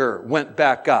sugar went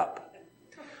back up.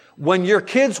 When your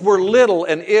kids were little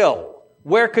and ill,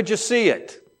 where could you see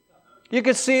it? You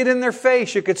could see it in their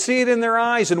face. You could see it in their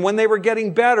eyes. And when they were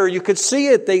getting better, you could see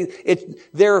it.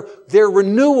 Their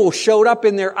renewal showed up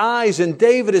in their eyes. And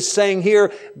David is saying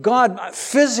here, "God,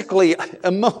 physically,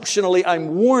 emotionally,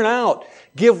 I'm worn out.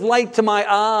 Give light to my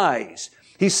eyes."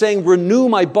 He's saying, "Renew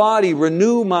my body,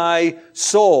 renew my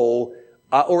soul,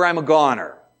 or I'm a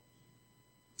goner."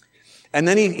 And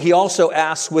then he also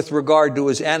asks with regard to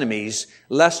his enemies,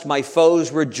 "Lest my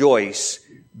foes rejoice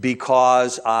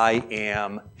because I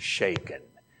am shaken."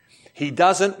 He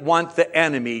doesn't want the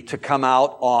enemy to come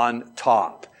out on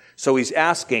top. So he's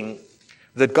asking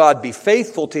that God be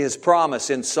faithful to his promise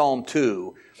in Psalm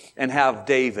 2 and have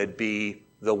David be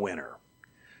the winner.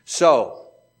 So,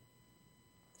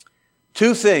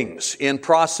 two things in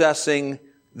processing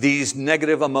these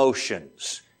negative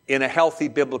emotions in a healthy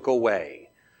biblical way.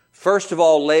 First of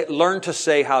all, learn to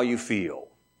say how you feel.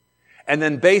 And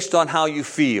then based on how you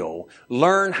feel,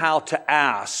 learn how to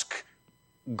ask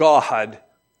God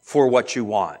for what you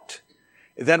want.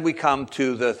 Then we come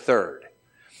to the third.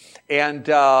 And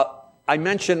I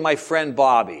mentioned my friend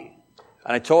Bobby.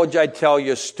 And I told you I'd tell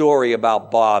you a story about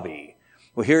Bobby.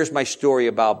 Well, here's my story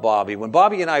about Bobby. When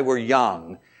Bobby and I were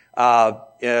young,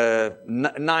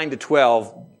 9 to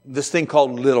 12, this thing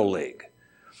called Little League.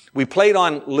 We played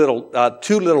on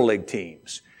two Little League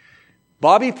teams.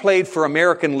 Bobby played for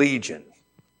American Legion.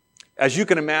 As you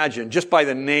can imagine, just by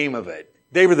the name of it,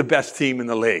 they were the best team in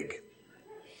the league.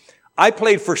 I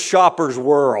played for Shoppers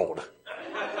World.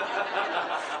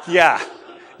 Yeah,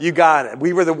 you got it.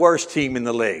 We were the worst team in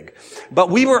the league. But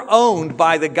we were owned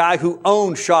by the guy who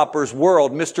owned Shoppers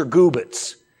World, Mr.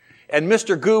 Gubitz. And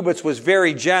Mr. Gubitz was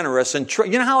very generous. And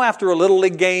you know how after a Little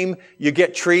League game, you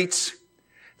get treats?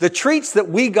 The treats that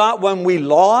we got when we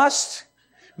lost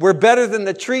were better than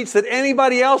the treats that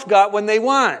anybody else got when they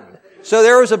won. So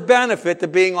there was a benefit to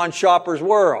being on Shoppers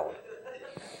World.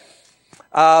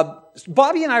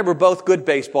 Bobby and I were both good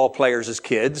baseball players as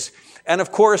kids. And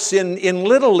of course, in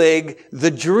Little League,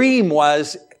 the dream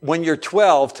was, when you're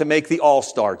 12, to make the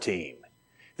all-star team.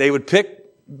 They would pick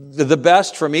the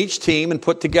best from each team and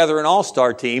put together an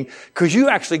all-star team, because you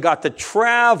actually got to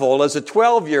travel as a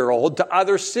 12-year-old to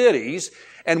other cities.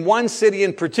 And one city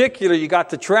in particular you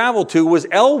got to travel to was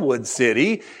Elwood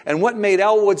City. And what made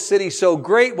Elwood City so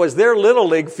great was their Little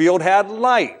League field had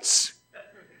lights.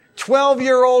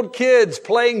 12-year-old kids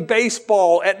playing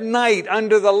baseball at night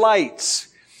under the lights.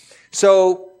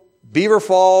 So Beaver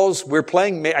Falls, we're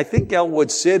playing, I think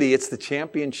Elwood City, it's the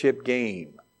championship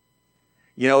game.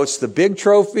 You know, it's the big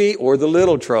trophy or the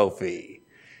little trophy.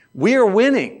 We are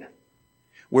winning.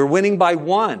 We're winning by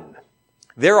 1.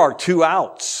 There are 2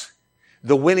 outs.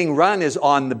 The winning run is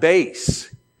on the base.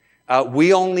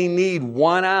 We only need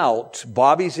 1 out.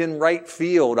 Bobby's in right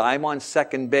field. I'm on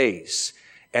second base.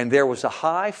 And there was a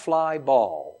high fly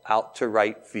ball out to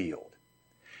right field.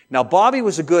 Now, Bobby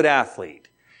was a good athlete.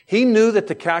 He knew that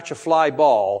to catch a fly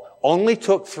ball only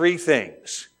took 3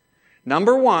 things.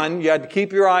 Number 1, you had to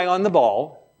keep your eye on the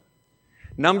ball.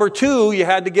 Number 2, you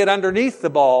had to get underneath the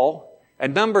ball.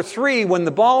 And number 3, when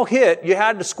the ball hit, you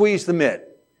had to squeeze the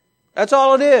mitt. That's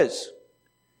all it is.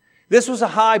 This was a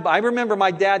high. I remember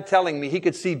my dad telling me he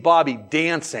could see Bobby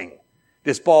dancing.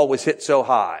 This ball was hit so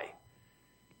high.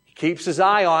 He keeps his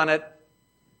eye on it.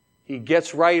 He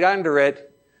gets right under it.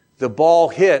 The ball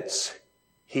hits.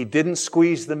 He didn't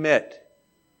squeeze the mitt.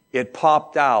 It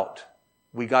popped out.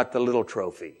 We got the little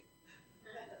trophy.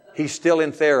 He's still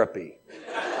in therapy.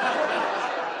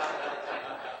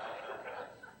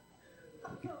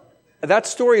 That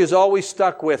story has always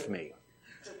stuck with me.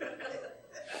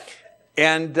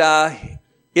 And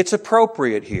it's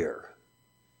appropriate here.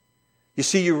 You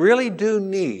see, you really do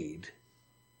need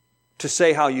to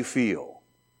say how you feel.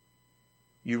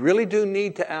 You really do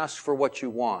need to ask for what you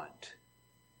want.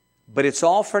 But it's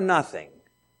all for nothing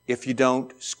if you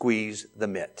don't squeeze the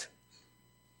mitt.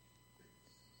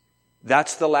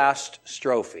 That's the last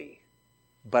strophe.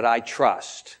 But I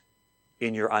trust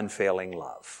in your unfailing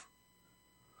love.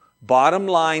 Bottom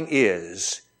line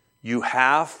is, you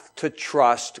have to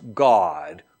trust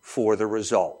God for the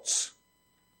results.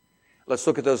 Let's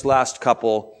look at those last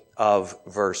couple of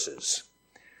verses.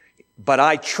 But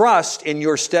I trust in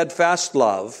your steadfast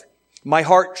love. My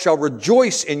heart shall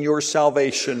rejoice in your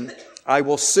salvation. I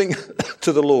will sing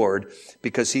to the Lord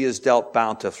because he has dealt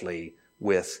bountifully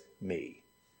with me.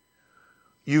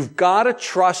 You've got to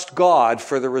trust God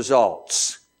for the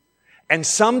results. And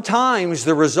sometimes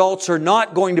the results are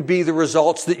not going to be the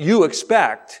results that you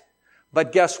expect.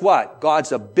 But guess what?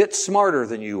 God's a bit smarter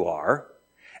than you are.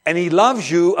 And he loves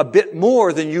you a bit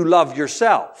more than you love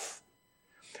yourself.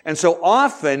 And so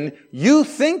often you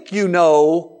think you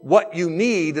know what you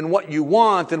need and what you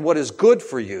want and what is good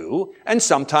for you. And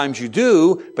sometimes you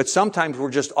do, but sometimes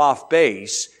we're just off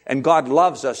base. And God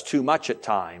loves us too much at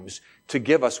times to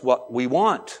give us what we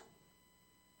want.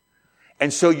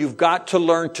 And so you've got to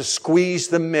learn to squeeze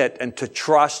the mitt and to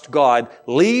trust God.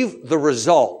 Leave the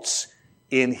results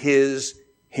in his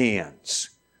hands.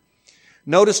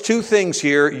 Notice 2 things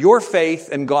here, your faith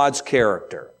and God's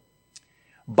character.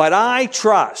 But I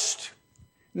trust.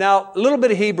 Now, a little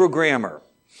bit of Hebrew grammar.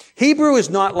 Hebrew is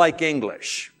not like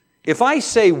English. If I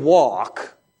say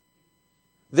walk,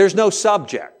 there's no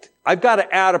subject. I've got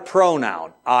to add a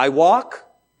pronoun. I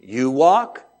walk, you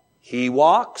walk, he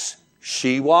walks,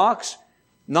 she walks.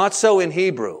 Not so in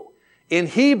Hebrew. In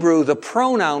Hebrew, the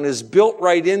pronoun is built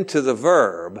right into the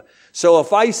verb. So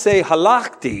if I say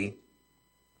halachti,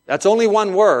 that's only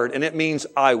one word, and it means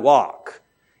I walk.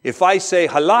 If I say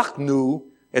halachnu,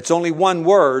 it's only one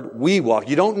word, we walk.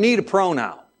 You don't need a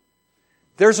pronoun.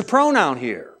 There's a pronoun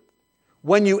here.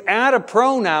 When you add a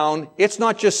pronoun, it's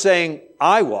not just saying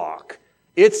I walk.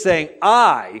 It's saying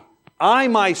I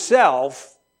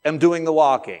myself am doing the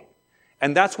walking.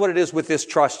 And that's what it is with this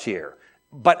trust here.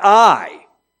 But I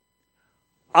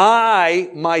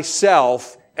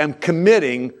myself am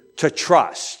committing to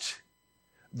trust.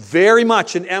 Very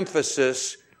much an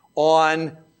emphasis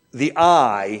on the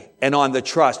I and on the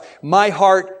trust. My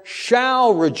heart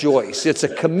shall rejoice. It's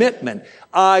a commitment.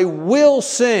 I will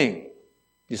sing.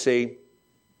 You see,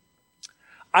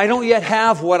 I don't yet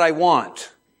have what I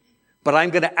want, but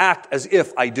I'm going to act as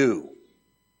if I do.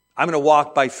 I'm going to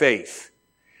walk by faith.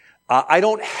 I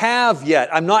don't have yet.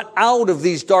 I'm not out of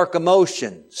these dark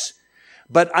emotions,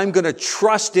 but I'm going to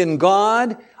trust in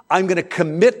God. I'm going to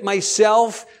commit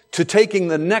myself to taking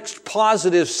the next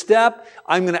positive step.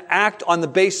 I'm going to act on the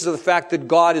basis of the fact that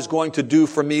God is going to do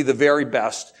for me the very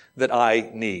best that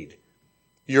I need.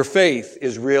 Your faith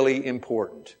is really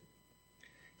important.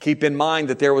 Keep in mind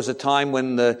that there was a time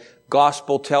when the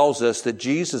gospel tells us that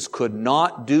Jesus could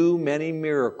not do many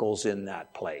miracles in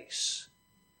that place.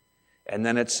 And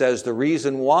then it says the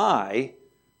reason why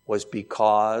was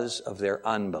because of their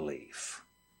unbelief.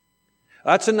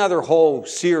 That's another whole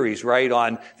series, right,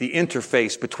 on the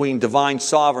interface between divine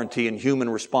sovereignty and human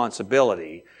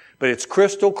responsibility. But it's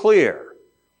crystal clear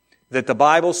that the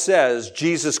Bible says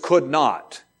Jesus could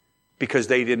not because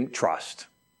they didn't trust.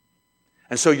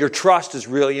 And so your trust is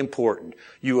really important.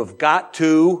 You've got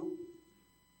to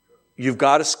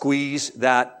squeeze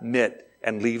that mitt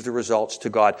and leave the results to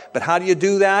God. But how do you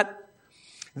do that?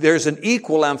 There's an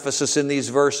equal emphasis in these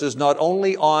verses, not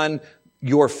only on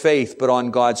your faith, but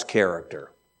on God's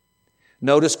character.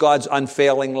 Notice God's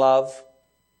unfailing love.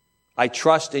 I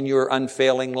trust in your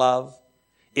unfailing love,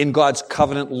 in God's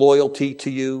covenant loyalty to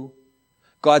you,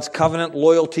 God's covenant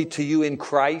loyalty to you in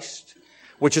Christ.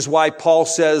 which is why Paul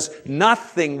says,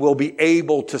 nothing will be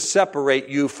able to separate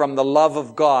you from the love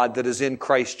of God that is in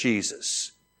Christ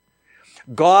Jesus.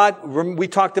 God, we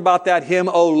talked about that hymn,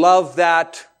 "Oh, love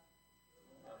that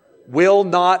will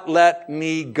not let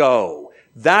me go."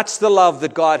 That's the love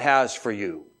that God has for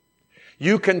you.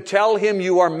 You can tell him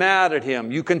you are mad at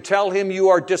him. You can tell him you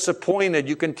are disappointed.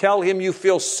 You can tell him you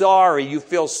feel sorry, you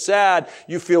feel sad,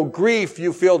 you feel grief,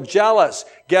 you feel jealous.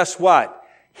 Guess what?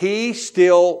 He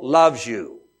still loves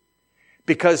you.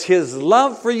 Because his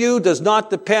love for you does not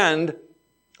depend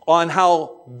on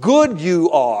how good you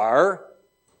are,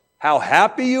 how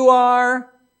happy you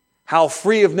are, how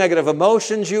free of negative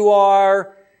emotions you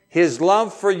are. His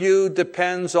love for you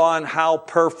depends on how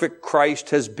perfect Christ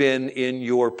has been in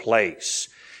your place.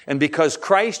 And because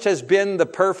Christ has been the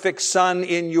perfect Son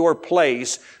in your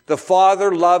place, the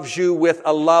Father loves you with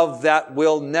a love that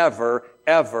will never,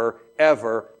 ever,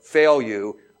 ever fail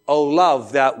you. Oh,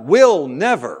 love that will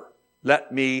never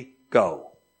let me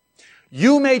go.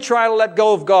 You may try to let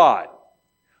go of God.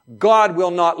 God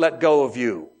will not let go of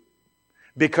you,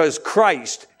 because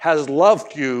Christ has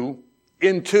loved you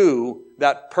into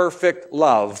that perfect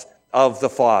love of the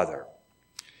Father.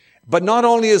 But not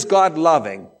only is God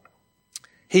loving,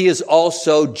 he is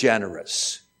also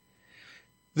generous.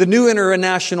 The New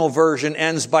International Version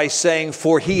ends by saying,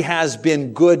 "For he has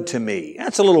been good to me."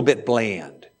 That's a little bit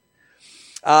bland.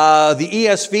 The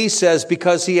ESV says,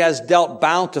 "Because he has dealt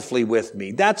bountifully with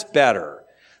me." That's better.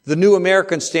 The New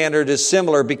American Standard is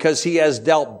similar, "Because he has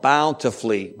dealt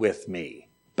bountifully with me."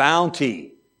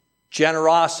 Bounty,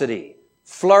 generosity,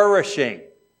 flourishing,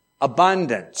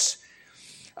 abundance.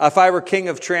 If I were king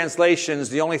of translations,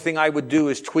 the only thing I would do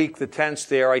is tweak the tense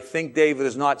there. I think David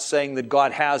is not saying that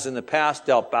God has in the past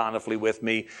dealt bountifully with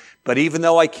me, but even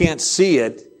though I can't see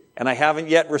it and I haven't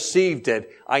yet received it,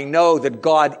 I know that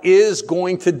God is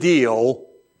going to deal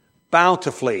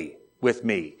bountifully with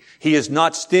me. He is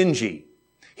not stingy.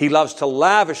 He loves to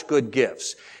lavish good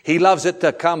gifts. He loves it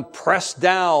to come pressed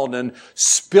down and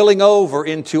spilling over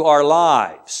into our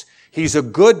lives. He's a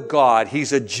good God.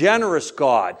 He's a generous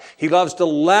God. He loves to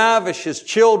lavish his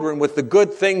children with the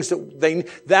good things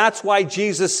that's why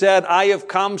Jesus said, "I have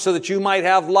come so that you might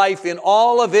have life in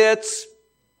all of its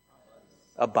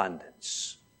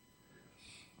abundance."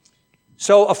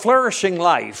 So a flourishing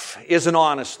life is an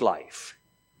honest life.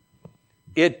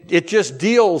 It just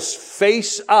deals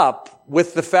face up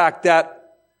with the fact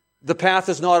that the path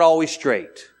is not always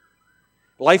straight.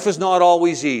 Life is not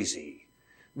always easy.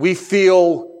 We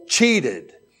feel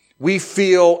cheated. We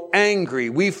feel angry.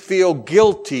 We feel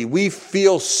guilty. We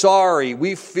feel sorry.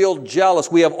 We feel jealous.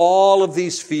 We have all of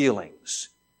these feelings.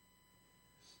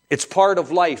 It's part of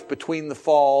life between the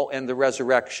fall and the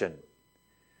resurrection.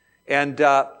 And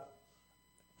a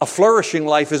flourishing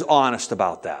life is honest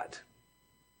about that.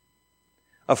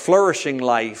 A flourishing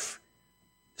life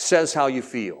says how you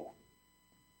feel.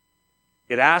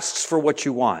 It asks for what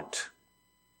you want,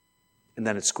 and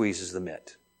then it squeezes the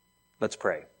mitt. Let's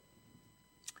pray.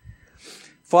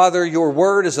 Father, your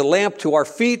word is a lamp to our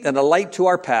feet and a light to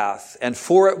our path, and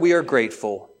for it we are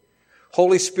grateful.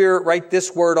 Holy Spirit, write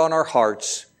this word on our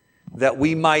hearts that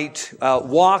we might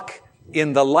walk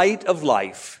in the light of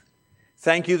life.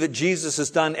 Thank you that Jesus has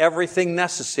done everything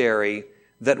necessary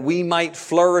that we might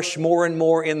flourish more and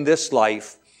more in this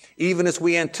life, even as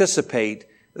we anticipate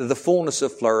the fullness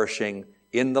of flourishing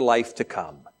in the life to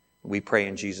come. We pray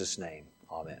in Jesus' name.